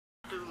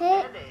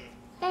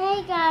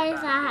Hey guys,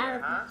 I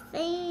have the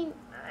same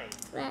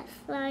that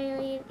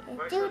Smiley and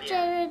do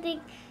everything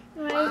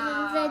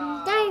raisins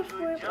and die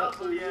for it.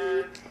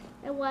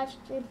 I watched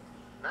it.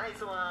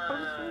 Nice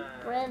one.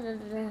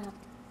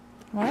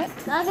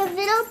 What? Like a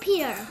little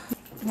Peter.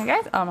 Hey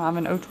guys, I'm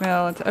having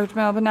oatmeal. It's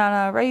oatmeal,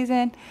 banana,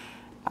 raisin,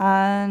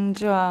 and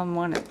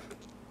one of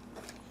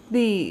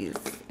these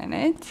in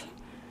it,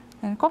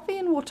 and coffee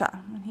and water.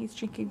 And he's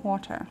drinking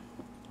water.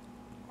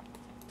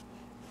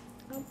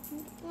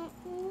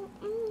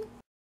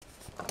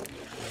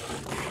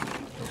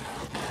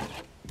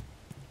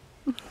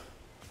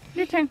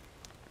 Your turn.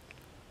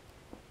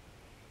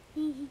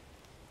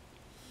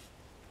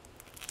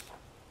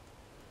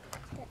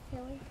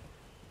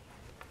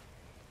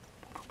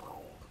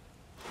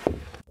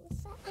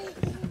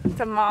 It's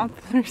a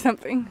moth or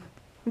something.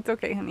 It's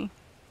okay, honey.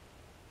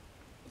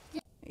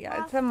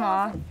 Yeah, it's a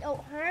moth.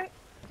 Don't hurt.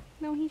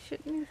 No, he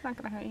shouldn't. He's not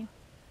gonna hurt you.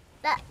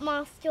 That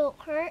moth don't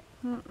hurt.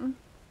 Mm-mm.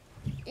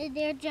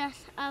 They're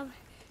just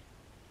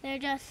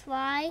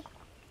fly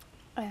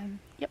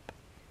Yep.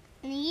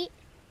 and eat.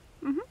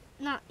 Mhm.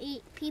 Not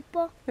eat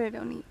people. They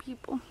don't eat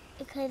people.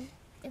 Because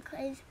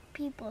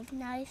people's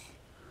nice.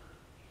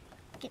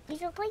 Get me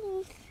the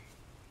planes.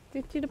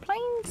 Get you the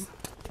planes.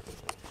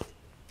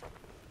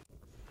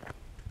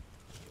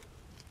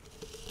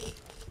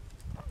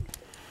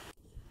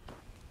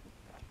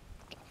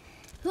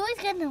 Who's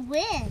gonna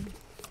win?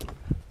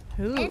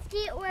 Who? Let's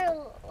see it where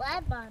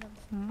lab bottoms.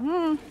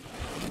 Mm-hmm.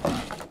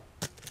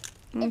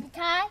 Is it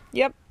tie?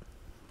 Yep.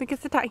 I think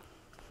it's a tie.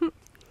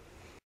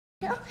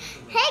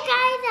 Hey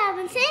guys, I'm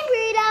the same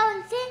burrito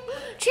and same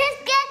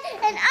Trisket,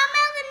 and I'm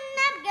Melvin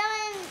and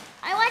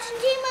I watching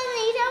Team on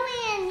the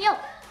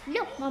and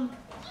Mom.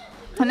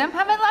 And I'm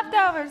having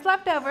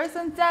leftovers,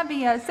 and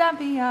Zavia.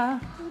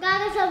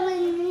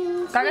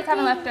 Gaga's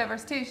having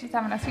leftovers too. She's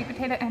having a sweet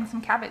potato and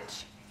some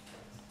cabbage.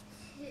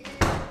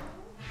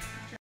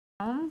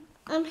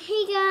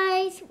 Hey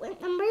guys,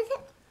 what number is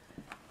it?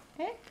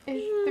 It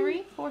is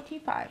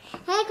 3:45.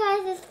 Hey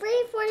guys, it's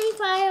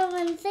 3:45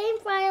 and same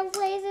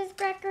fireplaces,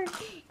 crackers,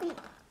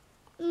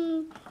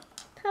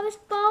 Thomas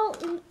ball,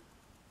 and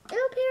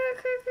little pair of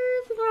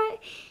crackers, right?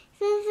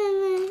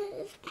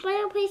 And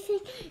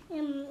fireplaces,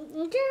 and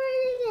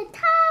generating the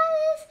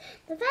ties,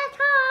 the fat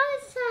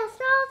ties,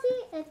 salty,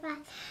 and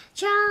fat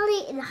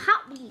Charlie, and the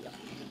Hot Wheel.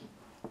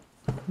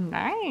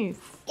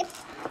 Nice. Yep.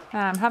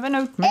 I'm having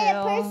oatmeal.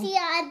 And Percy,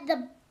 the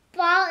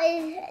ball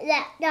is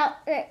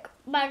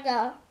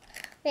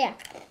yeah.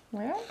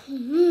 Where?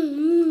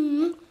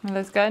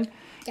 That's good.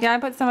 Yeah, I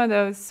put some of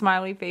those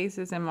smiley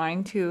faces in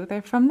mine too.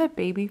 They're from the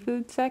baby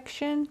food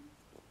section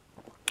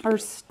or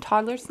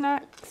toddler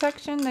snack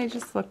section. They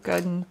just look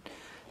good, and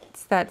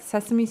it's that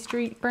Sesame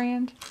Street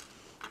brand.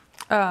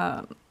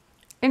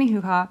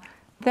 Anywho,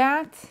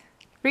 that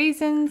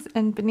raisins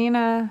and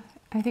banana.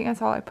 I think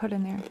that's all I put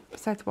in there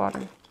besides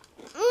water.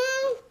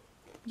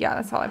 Yeah,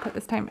 that's all I put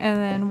this time, and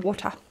then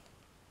water.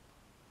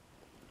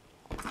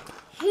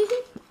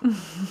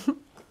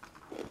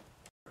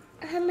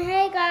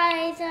 Hey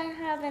guys, I'm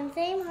having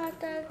same hot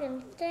dog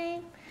and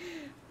same.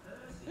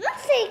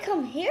 Let's say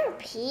come here,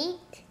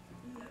 Pete.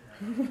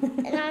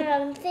 And I'm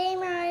having same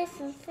rice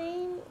and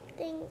same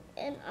thing,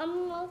 and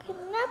I'm looking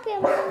up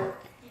and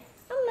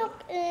I'm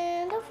milk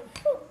and the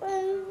fruit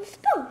and the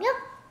spoon, yeah.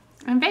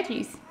 And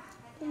veggies.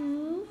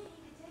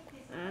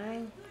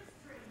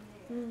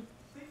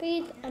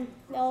 Pete and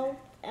no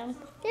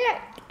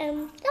there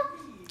and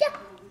yeah.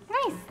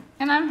 Nice.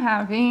 And I'm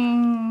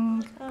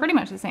having pretty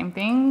much the same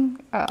thing.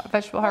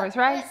 Vegetable harvest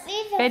rice,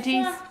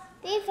 veggies.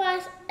 These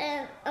rice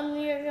and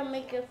you're gonna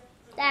make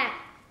that.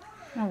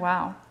 Oh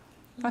wow,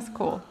 that's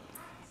cool.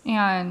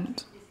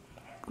 And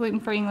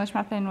gluten-free English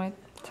muffin with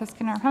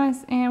Tuscan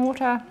hummus and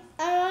water.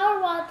 And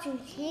I'm watching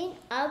King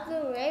of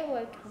the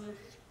Railroad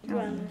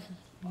Runners.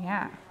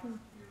 Yeah.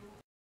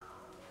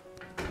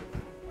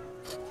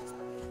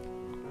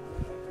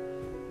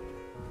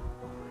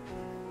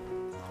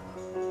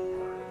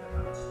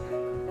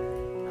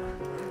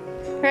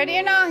 Ready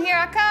or not, here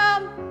I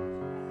come.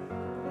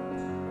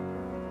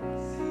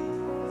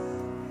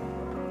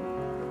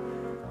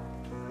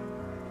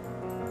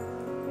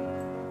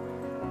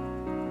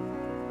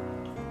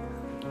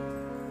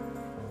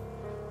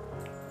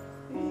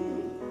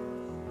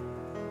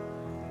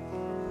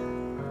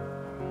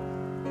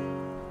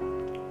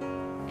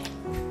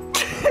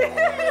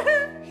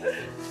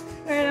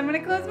 All right, I'm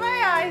gonna close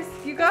my eyes.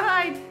 You go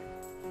hide.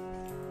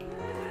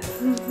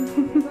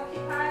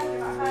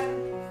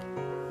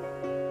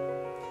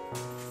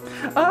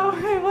 Oh,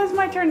 it was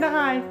my turn to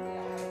hide.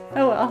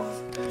 Oh well.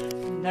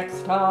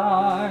 Next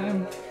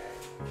time.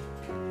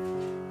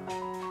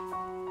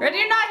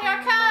 Ready or not, here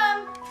I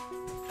come.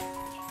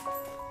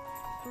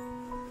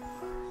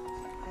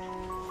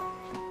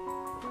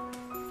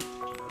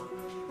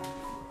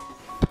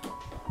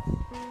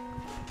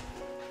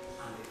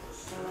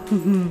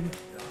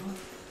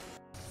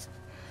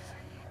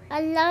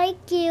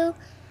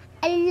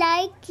 I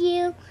like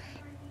you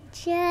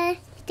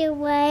just the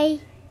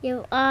way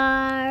you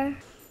are.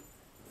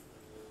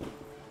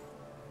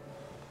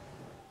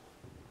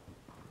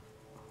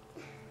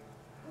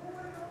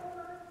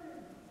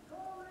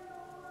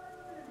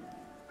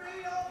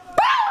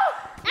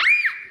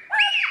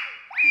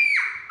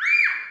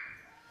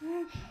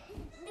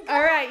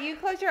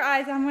 your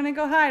eyes. I'm gonna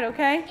go hide,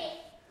 okay?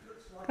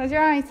 Close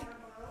your eyes.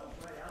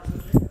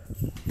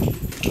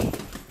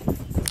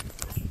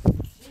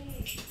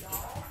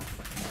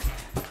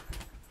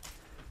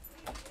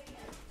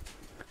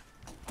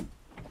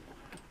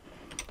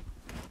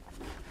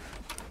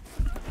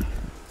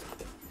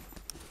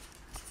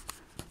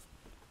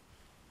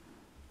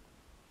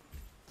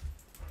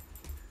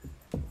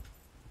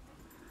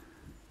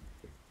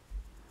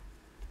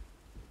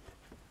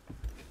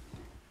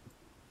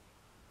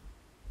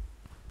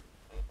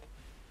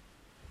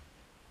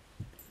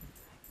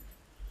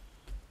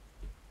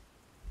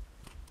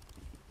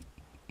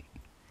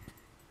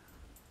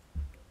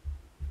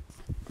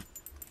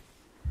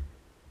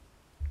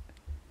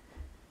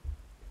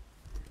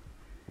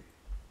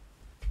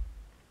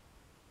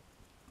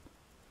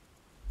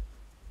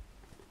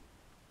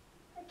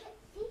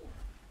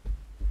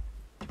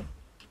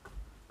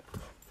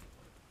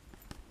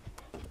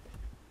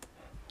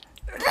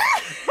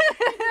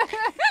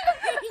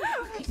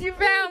 You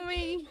found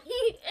me.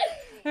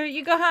 Here,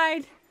 you go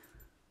hide.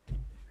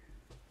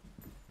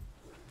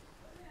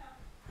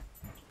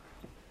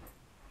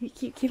 You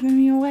keep giving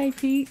me away,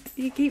 Pete.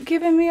 You keep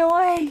giving me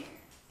away.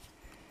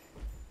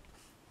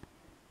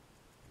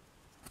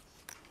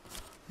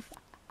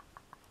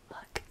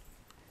 Look.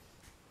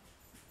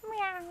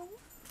 Meow.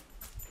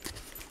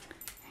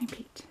 Hey,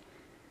 Pete.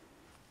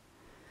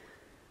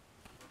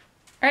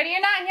 Ready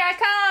or not, here I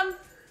come.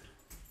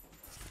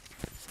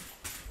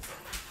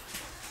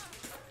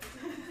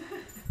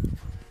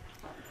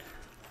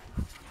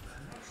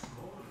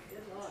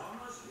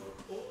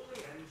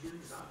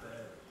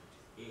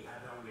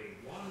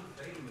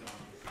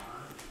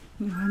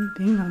 One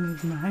thing on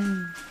his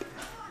mind.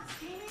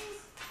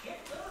 Teamies,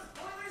 get those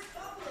boilers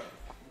bubbling.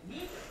 We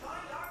need to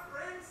find our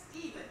friend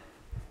Steven.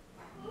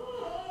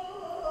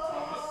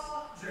 Thomas,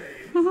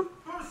 James,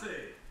 Percy,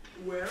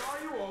 where are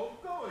you all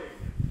going?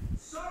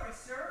 Sorry,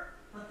 sir,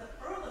 but the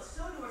Earl of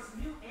Sodor's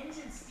new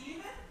engine,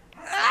 Steven,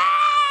 has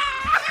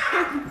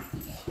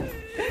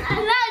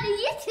I'm mad at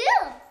you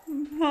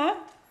too. Huh?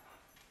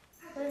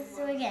 Let's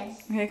do it again.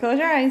 Okay, close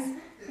your eyes.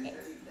 Okay.